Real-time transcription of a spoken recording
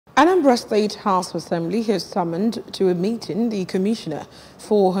Anambra State House of Assembly has summoned to a meeting the Commissioner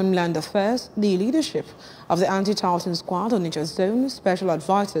for Homeland Affairs, the leadership of the Anti-Tartan Squad on Onitsha Zone, special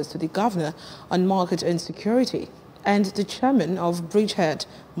advisors to the Governor on Market and Security, and the Chairman of Bridgehead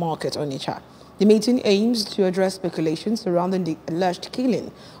Market Onitsha. The meeting aims to address speculations surrounding the alleged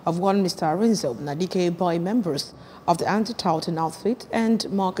killing of one Mr. Obunadike by members of the Anti-Tartan outfit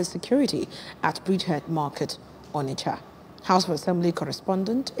and market security at Bridgehead Market Onitsha. House of Assembly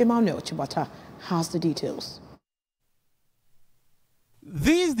correspondent Emmanuel Chibata has the details.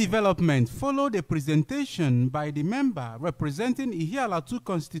 This development followed a presentation by the member representing Ihiala 2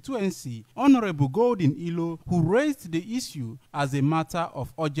 constituency, Honorable Golden Ilo, who raised the issue as a matter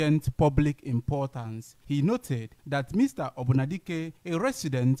of urgent public importance. He noted that Mr. Obunadike, a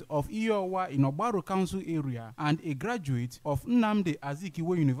resident of Iowa in Obaru Council area and a graduate of Nnamdi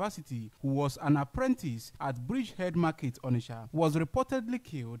Azikiwe University, who was an apprentice at Bridgehead Market Onitsha, was reportedly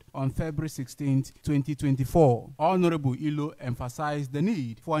killed on February 16, 2024. Honorable Ilo emphasized the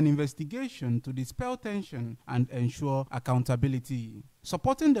need for an investigation to dispel tension and ensure accountability.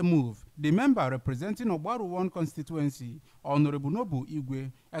 Supporting the move, the member representing Obaru 1 constituency, Honorable Nobu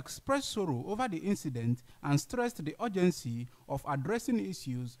Igwe, expressed sorrow over the incident and stressed the urgency of addressing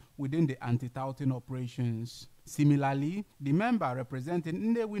issues within the anti-tartan operations. Similarly, the member representing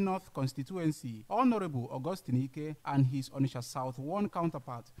Nnewi North constituency, Honorable Obunadike, and his Onitsha South 1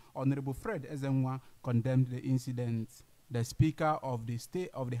 counterpart, Honorable Fred Ezenwa, condemned the incident. The Speaker of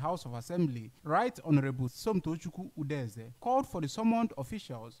the House of Assembly, Right Honorable Somtochukwu Udeze, called for the summoned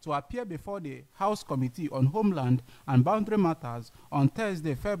officials to appear before the House Committee on Homeland and Boundary Matters on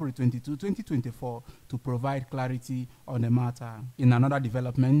Thursday, February 22, 2024, to provide clarity on the matter. In another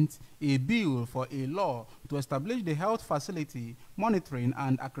development, a bill for a law to establish the Health Facility Monitoring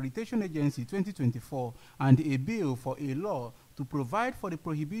and Accreditation Agency 2024 and a bill for a law to provide for the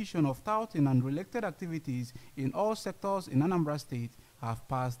prohibition of touting and related activities in all sectors in Anambra State have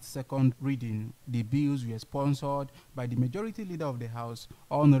passed second reading. The bills were sponsored by the Majority Leader of the House,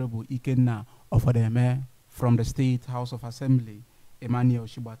 Honorable Ikenna Ofodeme. From the State House of Assembly, Emmanuel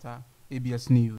Chibata, ABS News.